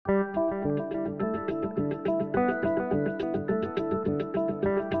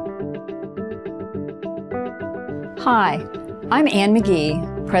Hi, I'm Ann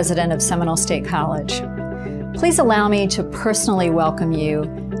McGee, President of Seminole State College. Please allow me to personally welcome you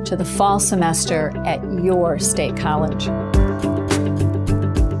to the fall semester at your state college.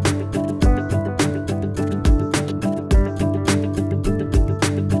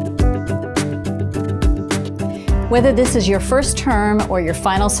 Whether this is your first term or your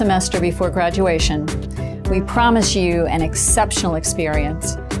final semester before graduation, we promise you an exceptional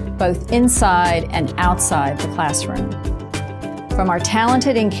experience, both inside and outside the classroom. From our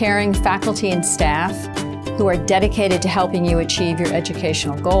talented and caring faculty and staff who are dedicated to helping you achieve your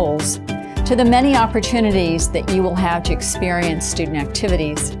educational goals, to the many opportunities that you will have to experience student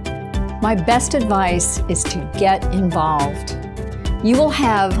activities, my best advice is to get involved. You will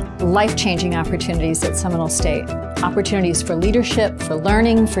have life-changing opportunities at Seminole State, opportunities for leadership, for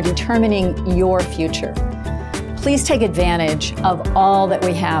learning, for determining your future. Please take advantage of all that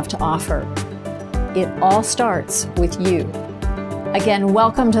we have to offer. It all starts with you. Again,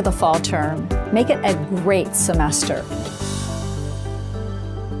 welcome to the fall term. Make it a great semester.